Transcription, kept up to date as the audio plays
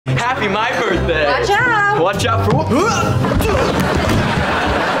be my birthday. Watch out. Watch out for what?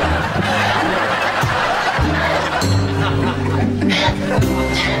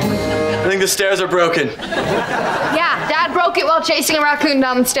 I think the stairs are broken. Yeah, Dad broke it while chasing a raccoon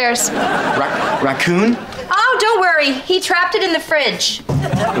down the stairs. Raccoon? Oh, don't worry. He trapped it in the fridge.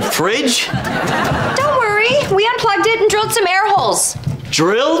 The fridge? Don't worry. We unplugged it and drilled some air holes.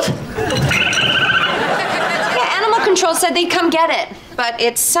 Drilled? Yeah, animal control said they'd come get it. But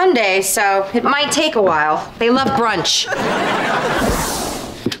it's Sunday, so it might take a while. They love brunch.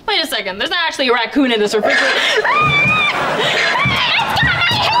 Wait a second, there's not actually a raccoon in this refrigerator.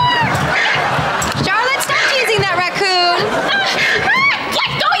 Charlotte, stop teasing that raccoon.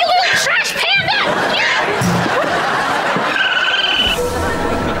 Let go, you little trash panda!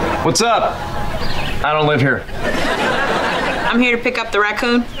 What's up? I don't live here. I'm here to pick up the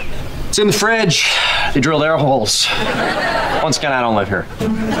raccoon. It's in the fridge. They drilled air holes. Once again, I don't live here.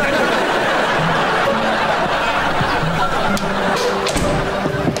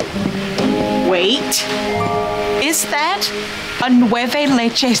 Wait, is that a nueve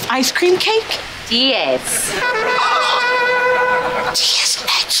leches ice cream cake? Yes. Diez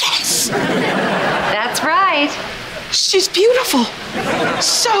leches. That's right. She's beautiful.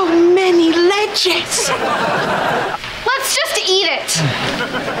 So many leches. Let's just eat it.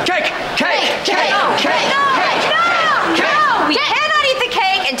 Cake! Cake! Cake! No, Cake! no, Cake! no, we cannot eat the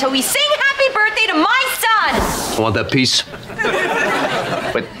cake until we sing happy birthday to my son. I want that piece.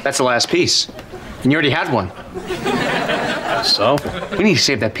 But that's the last piece. And you already had one. So? We need to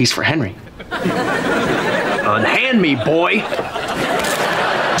save that piece for Henry. Unhand me, boy.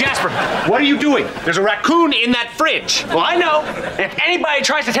 Jasper, what are you doing? There's a raccoon in that fridge. Well, I know. And if anybody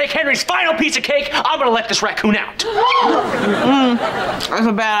tries to take Henry's final piece of cake, I'm gonna let this raccoon out. That's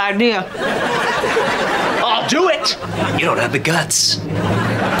a bad idea. I'll do it. You don't have the guts.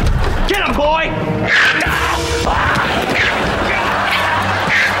 Get him, boy!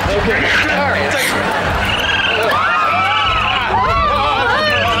 Okay. All right.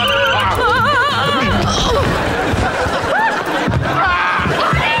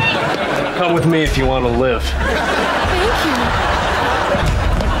 Come with me if you want to live. Thank you.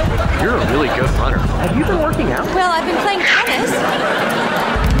 You're a really good runner. Have you been working out? Well, I've been playing tennis.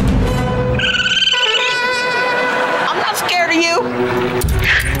 I'm not scared of you.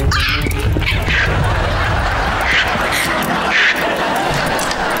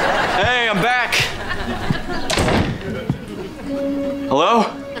 Hey, I'm back. Hello?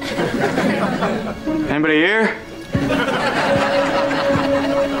 Anybody here?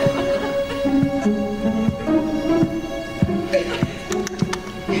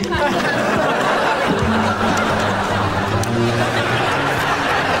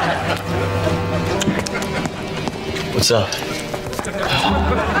 What's up?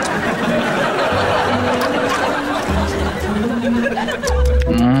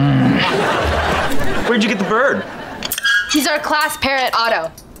 Where'd you get the bird? He's our class parrot,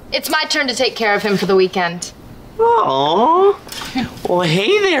 Otto. It's my turn to take care of him for the weekend. Oh. Well,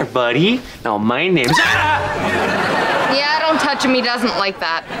 hey there, buddy. Now, my name's... Yeah, don't touch him. He doesn't like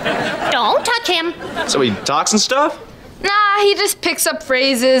that. Don't touch him. So he talks and stuff? Nah, he just picks up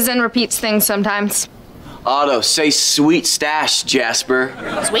phrases and repeats things sometimes. Otto, say sweet stash, Jasper.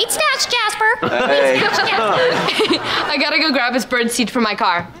 Sweet stash, Jasper. Hey. I gotta go grab his bird seat for my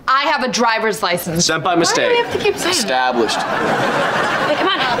car. I have a driver's license. Sent by Why do mistake. we have to keep saying that? Established. Hey, come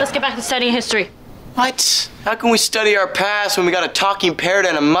on, let's get back to studying history. What? How can we study our past when we got a talking parrot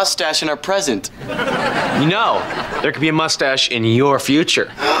and a mustache in our present? You know, there could be a mustache in your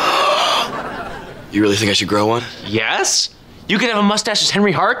future. You really think I should grow one? Yes? You could have a mustache as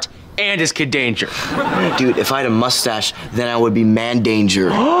Henry Hart and as Kid Danger. Dude, if I had a mustache, then I would be man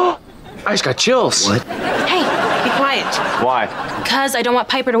danger. I just got chills. What? Hey, be quiet. Why? Because I don't want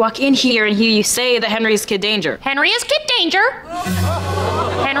Piper to walk in here and hear you say that Henry's Kid Danger. Henry is Kid Danger.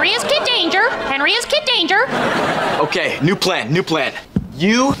 Henry is Kid Danger. Henry is Kid Danger. Okay, new plan, new plan.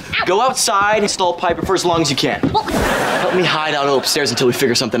 You go outside and stall Piper for as long as you can. Help me hide Otto upstairs until we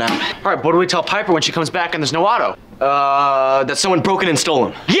figure something out. All right, what do we tell Piper when she comes back and there's no Otto? That someone broke in and stole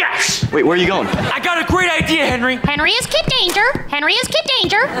him. Yes! Wait, where are you going? I got a great idea, Henry. Henry is Kid Danger. Henry is Kid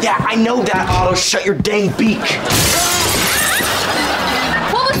Danger. Yeah, I know that, Otto. Shut your dang beak.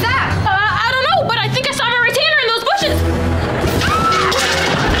 What was that? I don't know, but I think I saw my retainer in those bushes.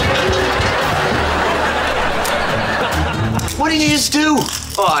 What did you just do?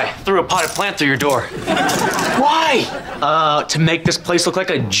 Oh, I threw a potted plant through your door. Why? To make this place look like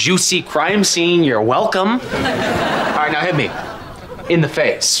a juicy crime scene. You're welcome. All right, now hit me. in the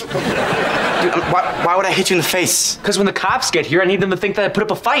face. Dude, why would I hit you in the face? Because when the cops get here, I need them to think that I put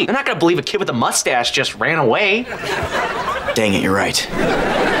up a fight. They're not gonna believe a kid with a mustache just ran away. Dang it, you're right.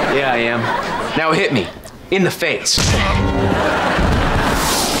 Yeah, I am. Now hit me. In the face.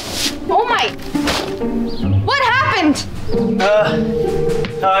 Oh my! What happened?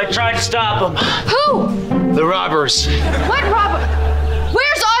 I tried to stop them. Who? The robbers. What robber?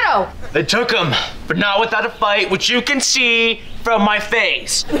 Where's Otto? They took him, but not without a fight, which you can see from my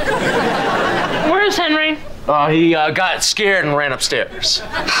face. Where's Henry? He got scared and ran upstairs.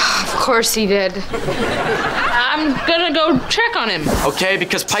 Of course he did. I'm gonna go check on him. Okay,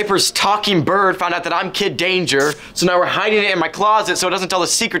 because Piper's talking bird found out that I'm Kid Danger, so now we're hiding it in my closet so it doesn't tell the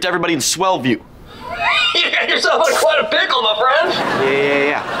secret to everybody in Swellview. You got yourself in quite a pickle, my friend.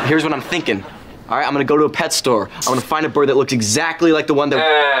 Yeah. Here's what I'm thinking. All right, I'm gonna go to a pet store. I'm gonna find a bird that looks exactly like the one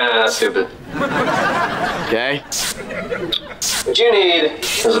that... Stupid. Okay? What you need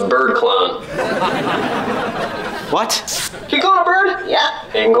is a bird clone. What? Can you clone a bird? Yeah.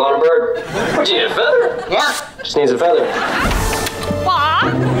 You can clone a bird. What, you need a feather? Yeah. Just needs a feather.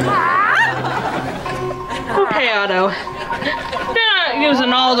 Okay, Otto. You're not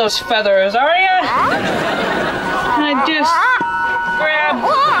using all those feathers, are ya? Can I just grab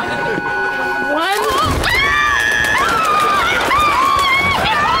one?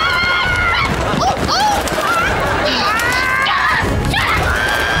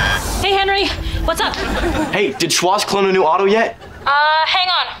 Hey, Henry, what's up? Hey, did Schwaz clone a new auto yet? Hang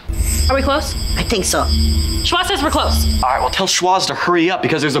on. Are we close? I think so. Schwa says we're close. All right, well, tell Schwaz to hurry up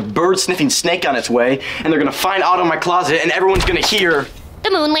because there's a bird-sniffing snake on its way, and they're gonna find Otto in my closet, and everyone's gonna hear...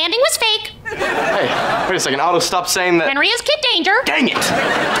 The moon landing was fake. Hey, wait a second, Otto, stop saying that... Henry is Kid Danger. Dang it!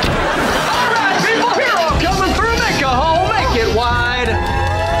 All right, people, hero coming through, make a hole, make it wide.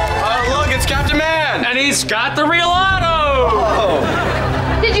 Look, it's Captain Man! And he's got the real Otto.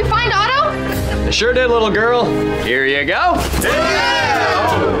 Did you find Otto? I sure did, little girl. Here you go.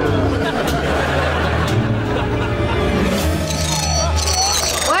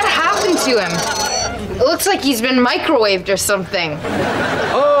 What happened to him? It looks like he's been microwaved or something.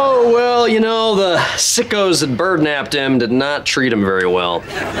 Oh, well, you know, the sickos that bird-napped him did not treat him very well.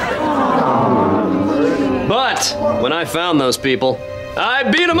 But when I found those people, I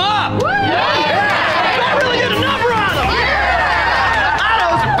beat them up! That really did a number on him.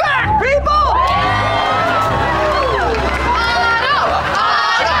 Otto's back, people.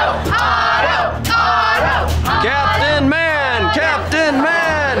 Captain Man! Captain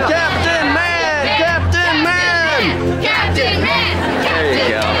Man! Captain Man! Captain Man! Captain Man! There you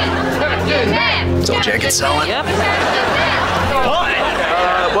go. Captain Man! Told you I could sell it. Yep.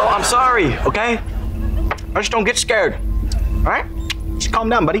 Well, I'm sorry, okay? I just don't get scared. All right? Just calm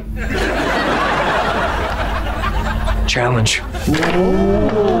down, buddy. Challenge.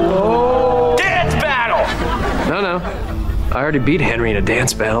 Dance battle. No. I already beat Henry in a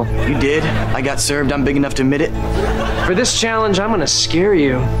dance battle. You did? I got served. I'm big enough to admit it. For this challenge, I'm gonna scare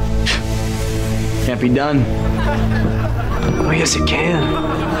you. Can't be done. Oh, yes, it can.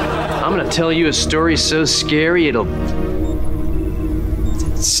 I'm gonna tell you a story so scary it'll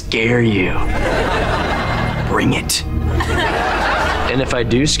scare you. Bring it. And if I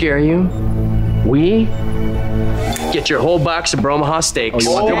do scare you, we get your whole box of Bromaha steaks.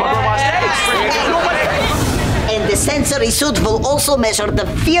 And the sensory suit will also measure the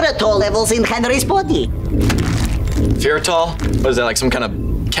Firatol levels in Henry's body. Firatol? What is that, like some kind of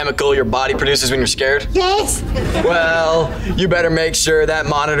chemical your body produces when you're scared? Yes. Well, you better make sure that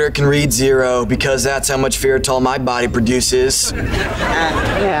monitor can read 0 because that's how much Firatol my body produces.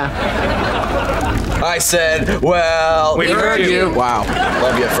 Yeah. I said, well... We heard you. Wow.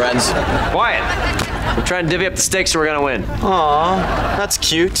 Love you, friends. Quiet. We're trying to divvy up the stakes so we're gonna win. Aw, that's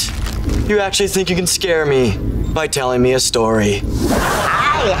cute. You actually think you can scare me by telling me a story.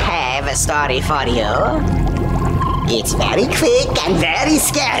 I have a story for you. It's very quick and very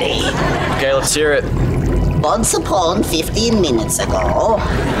scary. Okay, let's hear it. Once upon 15 minutes ago,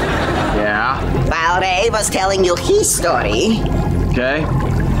 Yeah? while Ray was telling you his story, Okay.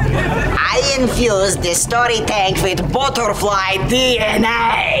 I infused the story tank with butterfly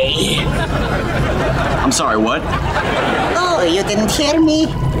DNA. I'm sorry, what? Oh, you didn't hear me?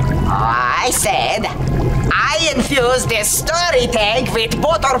 I said, I infused the story tank with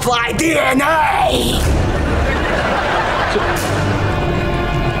butterfly DNA.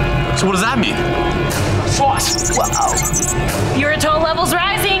 So what does that mean? Sauce. Wow. Firatol levels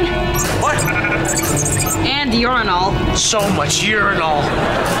rising. What? And urinal. So much urinal.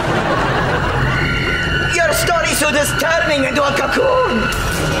 Your story suit is turning into a cocoon.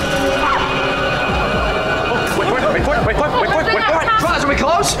 Wait, Schwaz, are we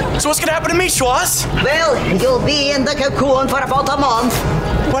close? So what's gonna happen to me, Schwaz? Well, you'll be in the cocoon for about a month.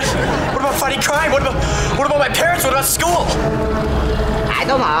 What about fighting crime? What about my parents? What about school? I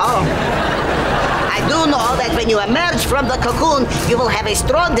don't know. I do know that when you emerge from the cocoon, you will have a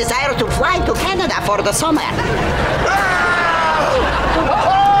strong desire to fly to Canada for the summer.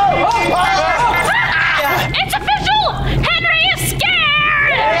 It's official! Henry is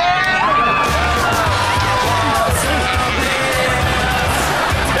scared!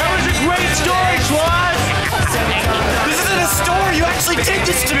 That was a great story, Schwaz! This isn't a story. You actually did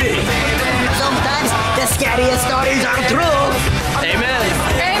this to me. Sometimes the scariest stories are true. Amen.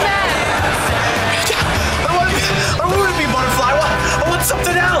 I want to be a butterfly. I want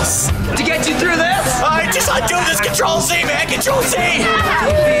something else. To get you through this? I do this. Control-Z, man. Control-Z.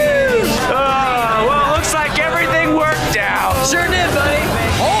 Well, looks like everything worked out. Sure did, buddy.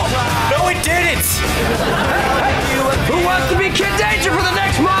 Oh, no, it didn't. Who wants to be Kid Danger for the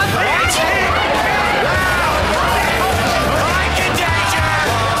next month?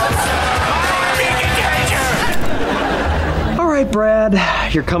 All right, Brad,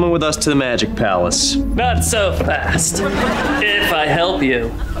 you're coming with us to the Magic Palace. Not so fast. If I help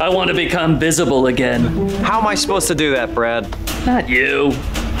you, I want to become visible again. How am I supposed to do that, Brad? Not you.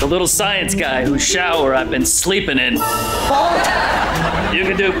 The little science guy whose shower I've been sleeping in. You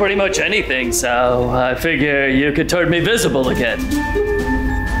can do pretty much anything, so I figure you could turn me visible again.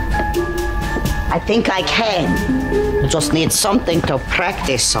 I think I can. You just need something to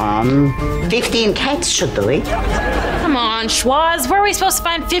practice on. 15 cats should do it. Come on, Schwaz. Where are we supposed to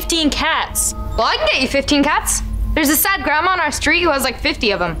find 15 cats? Well, I can get you 15 cats. There's a sad grandma on our street who has like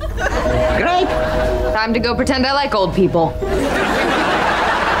 50 of them. Great. Time to go pretend I like old people.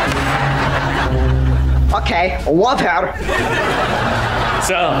 Okay, water.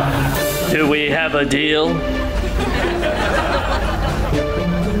 So, do we have a deal?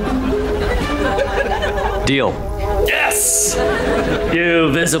 Deal. Yes!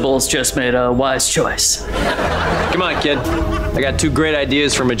 You visibles just made a wise choice. Come on, kid. I got 2 great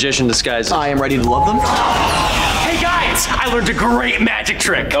ideas for magician disguises. I am ready to love them. Hey, guys, I learned a great magic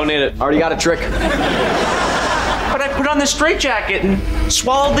trick. Don't need it. Already got a trick. But I put on the straitjacket and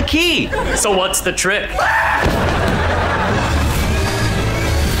swallowed the key. So what's the trick?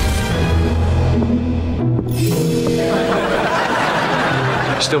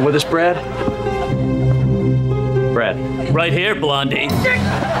 Still with us, Brad? Brad. Right here, Blondie.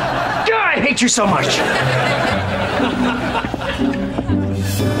 God, I hate you so much.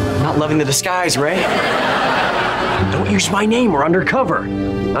 Not loving the disguise, Ray. Don't use my name. We're undercover.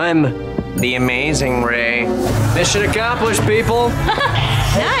 I'm the amazing Ray. Mission accomplished, people.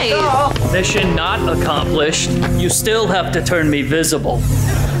 Nice. Mission not accomplished. You still have to turn me visible.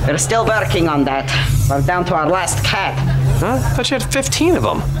 We're still working on that. We're down to our last cat. Huh? I thought you had 15 of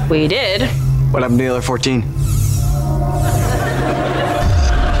them. We did. What happened to the other 14?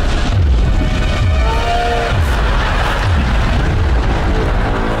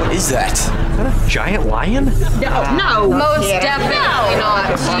 What is that? Is that a giant lion? No. Most definitely not.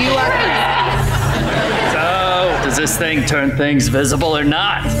 You are. So, does this thing turn things visible or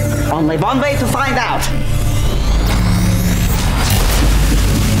not? Only one way to find out.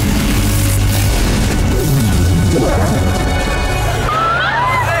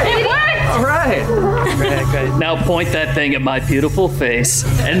 It worked! All right. Okay, now point that thing at my beautiful face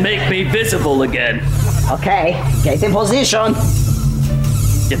and make me visible again. Okay, get in position.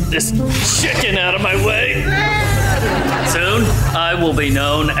 Get this chicken out of my way. Soon, I will be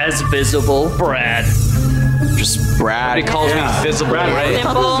known as Visible Brad. Just Brad. He calls me visible, right?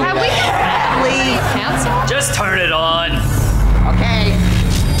 Simple. Have we Please. canceled? Just turn it on. Okay.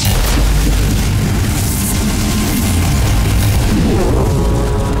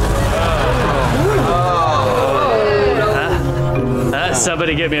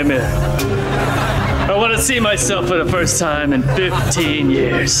 Somebody give me a minute. I want to see myself for the first time in 15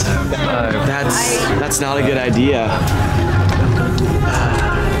 years. That's not a good idea.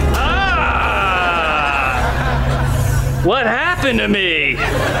 What happened to me?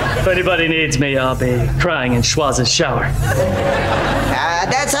 If anybody needs me, I'll be crying in Schwaz's shower.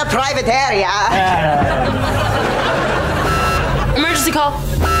 That's a private area. Emergency call.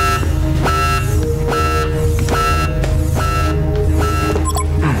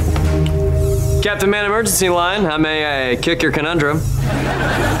 Captain Man Emergency Line, how may I kick your conundrum?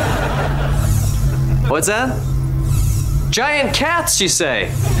 What's that? Giant cats, you say?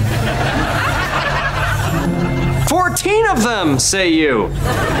 14 of them, say you.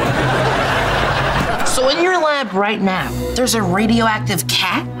 So in your lab right now, there's a radioactive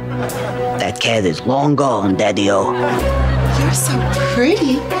cat? That cat is long gone, Daddy-O. You're so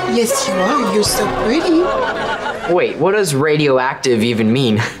pretty. Yes, you are. You're so pretty. Wait, what does radioactive even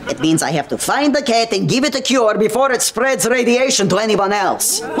mean? It means I have to find the cat and give it a cure before it spreads radiation to anyone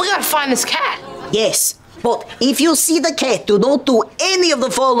else. We gotta find this cat. Yes, but if you see the cat, do not do any of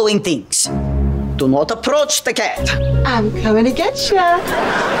the following things. Do not approach the cat. I'm coming to get ya.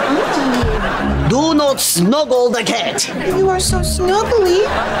 Do not snuggle the cat. You are so snuggly.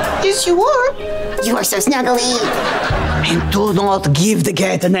 Yes, you are. You are so snuggly. And do not give the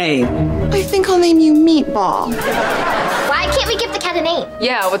cat a name. I think I'll name you Meatball. Why can't we give the cat a name?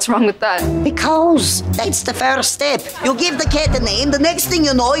 Yeah, what's wrong with that? Because that's the first step. You give the cat a name, the next thing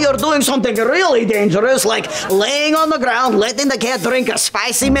you know, you're doing something really dangerous, like laying on the ground, letting the cat drink a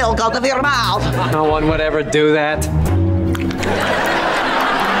spicy milk out of your mouth. No one would ever do that.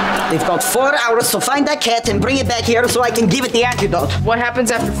 They've got 4 hours to find that cat and bring it back here so I can give it the antidote. What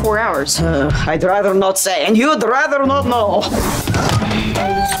happens after 4 hours? I'd rather not say, and you'd rather not know.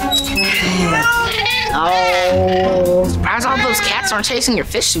 Oh. Surprised all those cats aren't chasing your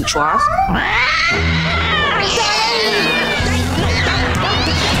fish suit, Schwaz.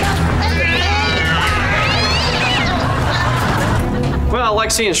 Well, I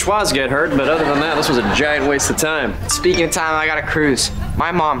like seeing Schwaz get hurt, but other than that, this was a giant waste of time. Speaking of time, I got a cruise.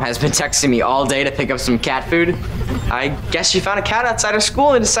 My mom has been texting me all day to pick up some cat food. I guess she found a cat outside her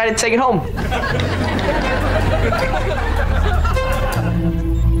school and decided to take it home.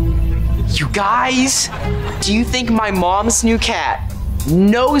 You guys, do you think my mom's new cat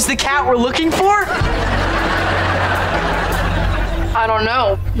knows the cat we're looking for? I don't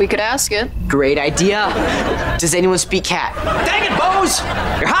know. We could ask it. Great idea. Does anyone speak cat? Dang it, Bose!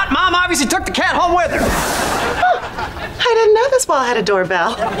 Your hot mom obviously took the cat home with her. I didn't know this wall had a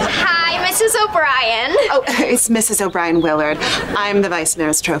doorbell. Hi, Mrs. O'Brien. Oh, it's Mrs. O'Brien Willard. I'm the vice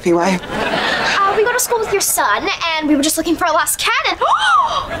mayor's trophy wife. We go to school with your son, and we were just looking for a lost cat, and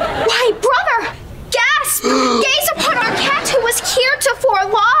why, brother! Gasp! Gaze upon our cat who was heretofore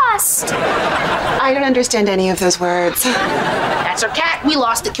lost. I don't understand any of those words. That's our cat. We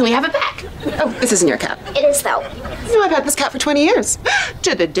lost it. Can we have it back? Oh, this isn't your cat. It is, though. No, I've had this cat for 20 years.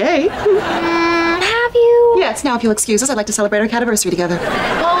 To the day. Have you? Yes, now if you'll excuse us, I'd like to celebrate our cativersary together.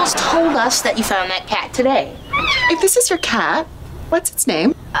 Bose told us that you found that cat today. If this is your cat, what's its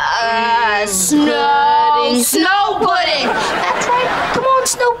name? Snow Pudding. That's right. Come on,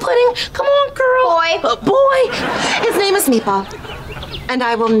 Snow Pudding. Come on, girl. Boy. His name is Meatball. And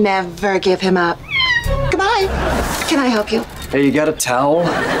I will never give him up. Goodbye. Can I help you? Hey, you got a towel?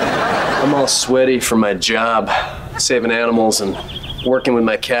 I'm all sweaty from my job, saving animals and working with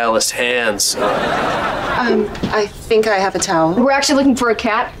my calloused hands. I think I have a towel. We're actually looking for a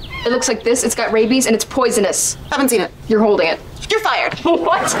cat. It looks like this. It's got rabies and it's poisonous. Haven't seen it. You're holding it. You're fired.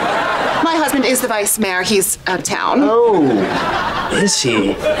 What? My husband is the vice mayor. He's out of town. Oh, is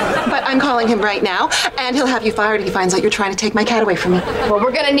he? But I'm calling him right now, and he'll have you fired if he finds out you're trying to take my cat away from me. Well,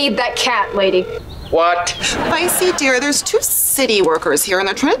 we're gonna need that cat, lady. What? Vicey, dear, there's 2 city workers here, and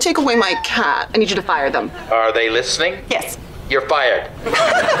they're trying to take away my cat. I need you to fire them. Are they listening? Yes. You're fired.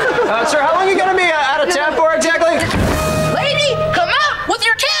 Sir, how long are you gonna be out of town for exactly? Lady, come out with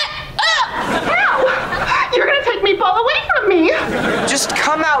your cat. Ow! You're gonna take Meatball away from me. Just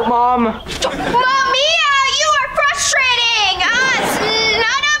come out, Mom. Mom, you are frustrating us.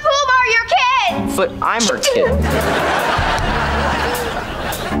 None of whom are your kids. But I'm her kid.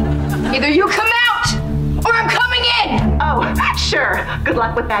 Either you come out or I'm coming in. Oh, sure. Good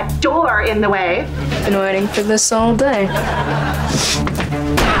luck with that door in the way. Been waiting for this all day.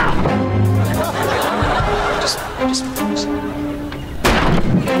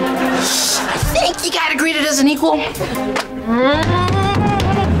 I think you gotta greet it as an equal.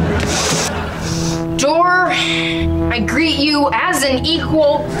 Door, I greet you as an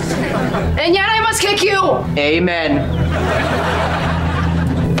equal, and yet I must kick you. Amen.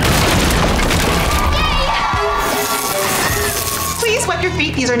 Please wet your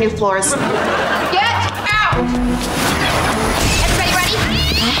feet. These are new floors. Get out. Everybody ready?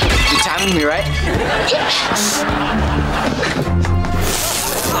 Good timing me, right?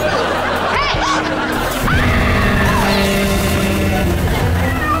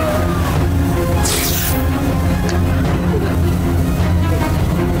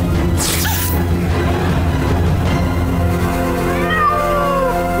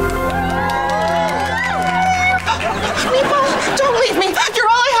 Don't leave me. You're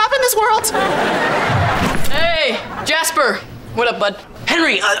all I have in this world. Hey, Jasper. What up, bud?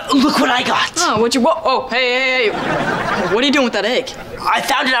 Henry, look what I got. Oh, what you? Oh, hey. What are you doing with that egg? I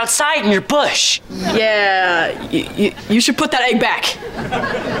found it outside in your bush. Yeah, you should put that egg back.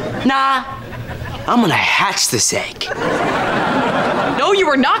 Nah, I'm gonna hatch this egg. No, you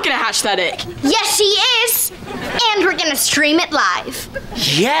were not gonna hatch that egg. Yes, he is. And we're gonna stream it live.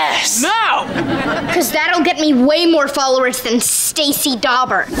 Yes! No! Because that'll get me way more followers than Stacy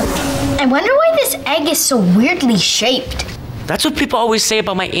Dauber. I wonder why this egg is so weirdly shaped. That's what people always say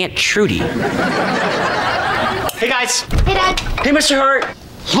about my Aunt Trudy. Hey guys. Hey, Dad. Hey, Mr. Hart.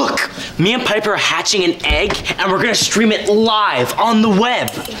 Look, me and Piper are hatching an egg and we're gonna stream it live on the web.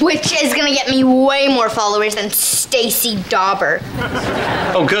 Which is gonna get me way more followers than Stacy Dauber.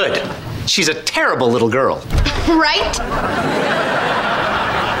 Oh, good. She's a terrible little girl. Right?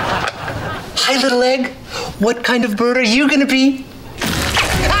 Hi, little egg. What kind of bird are you gonna be?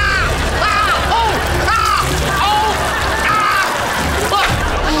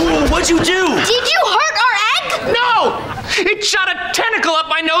 What'd you do? Did you hurt our egg? No! It shot a tentacle up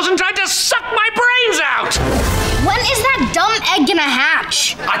my nose and tried to suck my brains out! When is that dumb egg gonna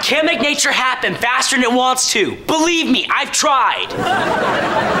hatch? I can't make nature happen faster than it wants to. Believe me, I've tried.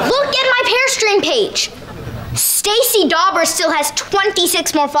 Look at my pair stream page. Stacy Dauber still has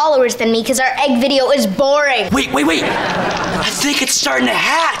 26 more followers than me because our egg video is boring. Wait. I think it's starting to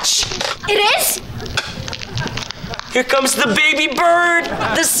hatch. It is? Here comes the baby bird,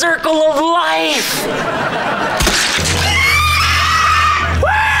 the circle of life.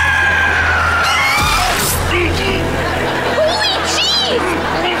 Holy jeez!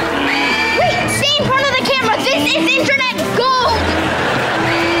 Wait, stay in front of the camera. This is internet gold.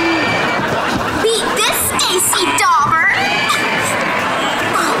 Beat this, Stacy Dauber.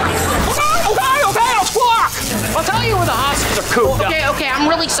 Okay, squawk! I'll tell you where the hostages are cooped up. Okay, I'm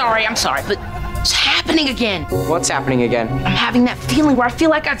really sorry. I'm sorry, but it's happening again. What's happening again? I'm having that feeling where I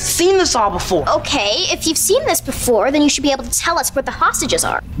feel like I've seen this all before. Okay, if you've seen this before, then you should be able to tell us where the hostages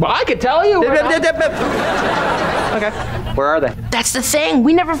are. Well, I could tell you. Okay, where are they? That's the thing.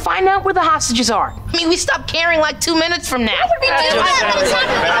 We never find out where the hostages are. I mean, we stopped caring like 2 minutes from now.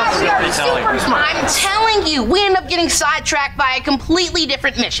 I'm telling you, we end up getting sidetracked by a completely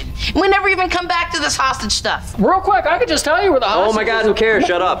different mission. We never even come back to this hostage stuff. Real quick, I could just tell you where the hostages Oh my God, who cares?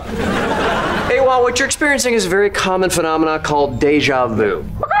 Shut up. Hey, well, what you're experiencing is a very common phenomenon called deja vu.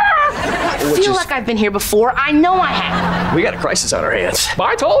 I feel like I've been here before. I know I have. We got a crisis on our hands. But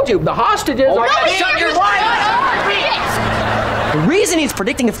I told you, the hostages are... Shut your The reason he's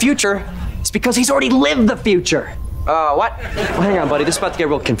predicting the future is because he's already lived the future. What? Well, hang on, buddy. This is about to get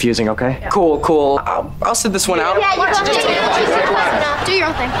real confusing, okay? Cool. I'll sit this one out. Yeah, you do your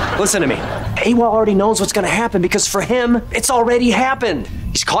own thing. Listen to me. AWOL already knows what's gonna happen because for him, it's already happened.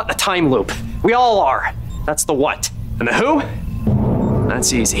 He's caught in a time loop. We all are. That's the what. And the who?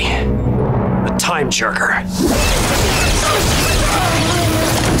 That's easy. The time jerker.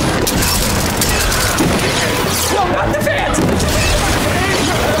 No, not the fans! No.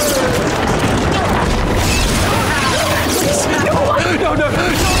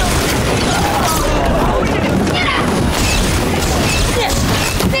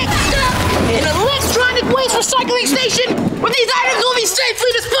 An electronic waste recycling station where these items will be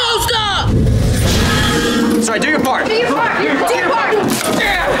safely disposed of! Sorry, do your part. Do your part!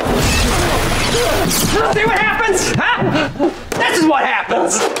 See what happens? Huh? This is what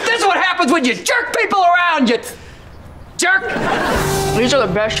happens. This is what happens when you jerk people around, you jerk. These are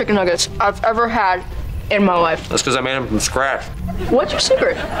the best chicken nuggets I've ever had in my life. That's because I made them from scratch. What's your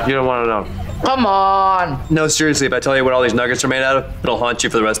secret? You don't want to know. Come on. No, seriously, if I tell you what all these nuggets are made out of, it'll haunt you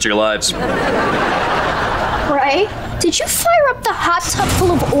for the rest of your lives. Ray, did you fire up the hot tub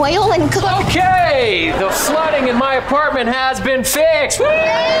full of oil and cook? Okay, the flooding in my apartment has been fixed. Woo!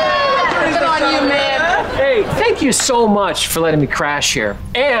 Good on you, man. Hey, thank you so much for letting me crash here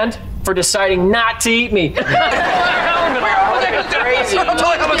and for deciding not to eat me.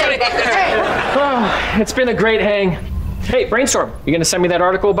 It's been a great hang. Hey, Brainstorm, you gonna send me that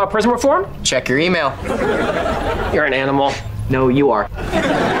article about prison reform? Check your email. You're an animal. No, you are.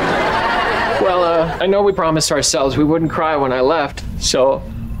 Well, I know we promised ourselves we wouldn't cry when I left, so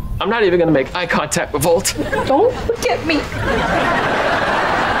I'm not even gonna make eye contact with Volt. Don't forget me.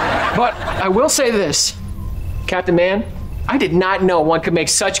 But I will say this, Captain Man, I did not know one could make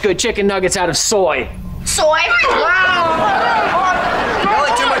such good chicken nuggets out of soy. Soy?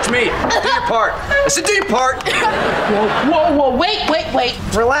 Probably too much meat. Do your part. I said do your part. Whoa, wait.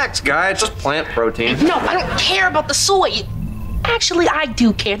 Relax, guy. It's just plant protein. No, I don't care about the soy. Actually, I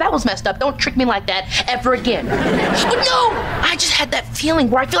do care. That was messed up. Don't trick me like that ever again. But no, I just had that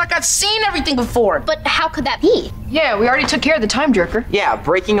feeling where I feel like I've seen everything before. But how could that be? Yeah, we already took care of the time jerker. Yeah,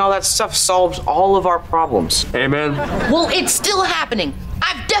 breaking all that stuff solves all of our problems. Amen. Well, it's still happening.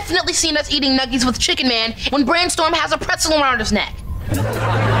 I've definitely seen us eating nuggies with Chicken Man when Brainstorm has a pretzel around his neck.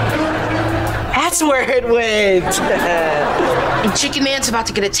 That's where it went. And Chicken Man's about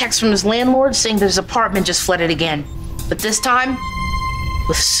to get a text from his landlord saying that his apartment just flooded again. But this time,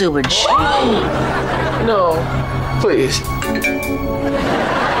 with sewage. No, please.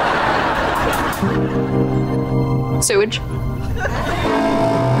 Sewage.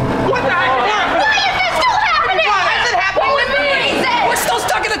 What the heck is happening? Why is this still happening? Why is it happening with me? We're still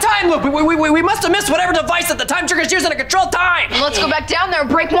stuck in the time loop. We must have missed whatever device that the time trigger's using to control time. Let's go back down there and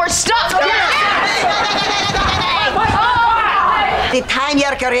break more stuff. The time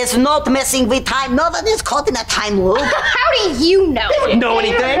yerker is not messing with time. No one is caught in a time loop. How do you know? Know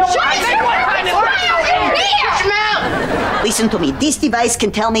anything? Listen to me. This device can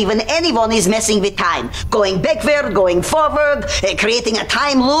tell me when anyone is messing with time. Going backward, going forward, creating a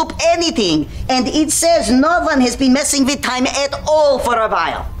time loop, anything. And it says no one has been messing with time at all for a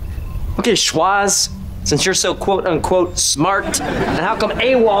while. Okay, Schwaz, since you're so quote-unquote smart, then how come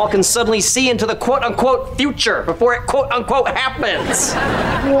AWOL can suddenly see into the quote-unquote future before it quote-unquote happens?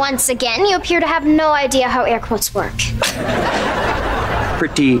 Once again, you appear to have no idea how air quotes work.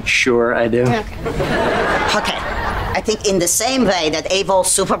 Pretty sure I do. Okay. I think in the same way that AWOL's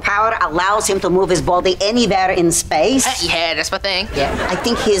superpower allows him to move his body anywhere in space. Yeah, that's my thing. Yeah, I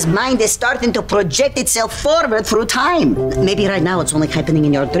think his mind is starting to project itself forward through time. Maybe right now it's only happening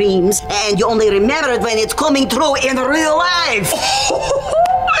in your dreams, and you only remember it when it's coming through in real life.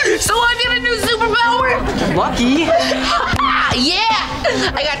 So I get a new superpower? Lucky.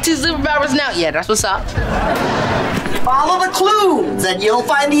 Yeah! I got 2 superpowers now. Yeah, that's what's up. Follow the clues and you'll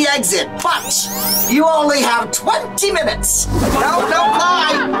find the exit. But you only have 20 minutes. No, don't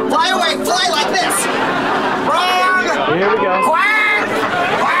fly. Fly away. Fly like this. Wrong. Here we go. Quack.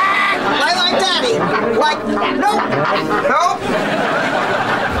 Quack. Fly like daddy. Like, nope. Nope.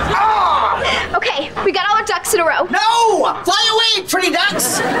 Oh. Okay, we got all our ducks in a row. No! Fly away, pretty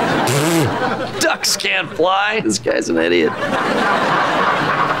ducks. Ducks can't fly. This guy's an idiot.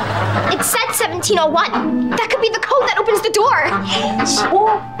 It said 1701. That could be the code that opens the door.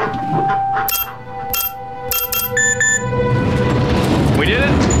 We did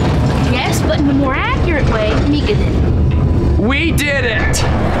it? Yes, but in a more accurate way, Mika did. We did it!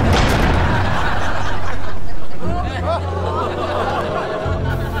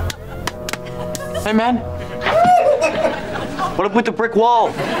 Hey, man. What up with the brick wall?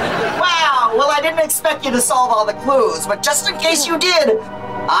 Wow, well, I didn't expect you to solve all the clues, but just in case you did,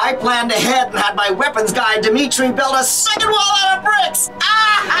 I planned ahead and had my weapons guy, Dimitri, build a second wall out of bricks.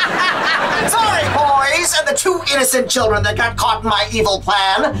 Sorry, boys, and the 2 innocent children that got caught in my evil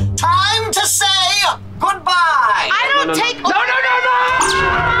plan. Time to say goodbye. I don't take... No!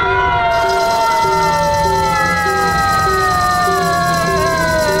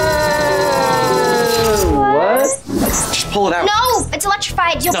 Just pull it out. No, it's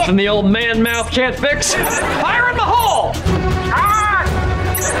electrified. You'll Nothing the old man mouth can't fix. Fire in the hole!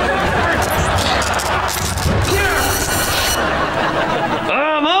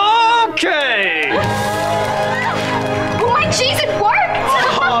 I'm okay! Oh my jeez, it worked!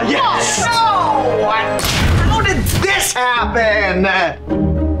 Oh, yes! No! How did this happen?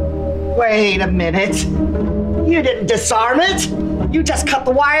 Wait a minute. You didn't disarm it. You just cut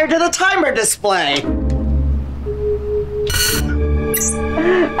the wire to the timer display.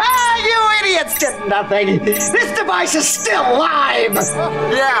 You idiots did nothing. This device is still live.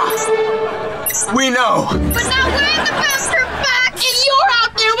 Yeah. We know. But now we're the faster back, and you're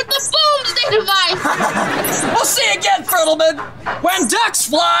out there with the boomsday device. We'll see you again, Friddleman, when ducks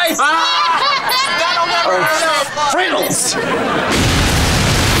fly! That'll never hurt. Friddles!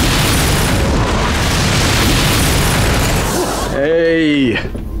 Hey.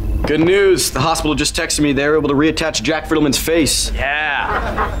 Good news. The hospital just texted me they were able to reattach Jack Friddleman's face.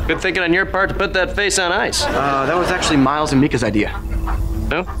 Yeah. Good thinking on your part to put that face on ice. That was actually Miles and Mika's idea.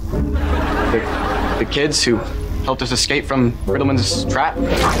 No? The kids who helped us escape from Friddleman's trap.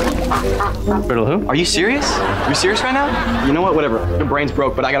 Friddle who? Are you serious? Are you serious right now? You know what? Whatever. Your brain's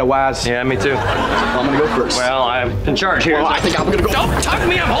broke, but I got a waz. Yeah, me too. Well, I'm gonna go first. Well, I'm in charge here. Well, I think I'm gonna go. Don't tug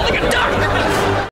me, I'm holding a duck!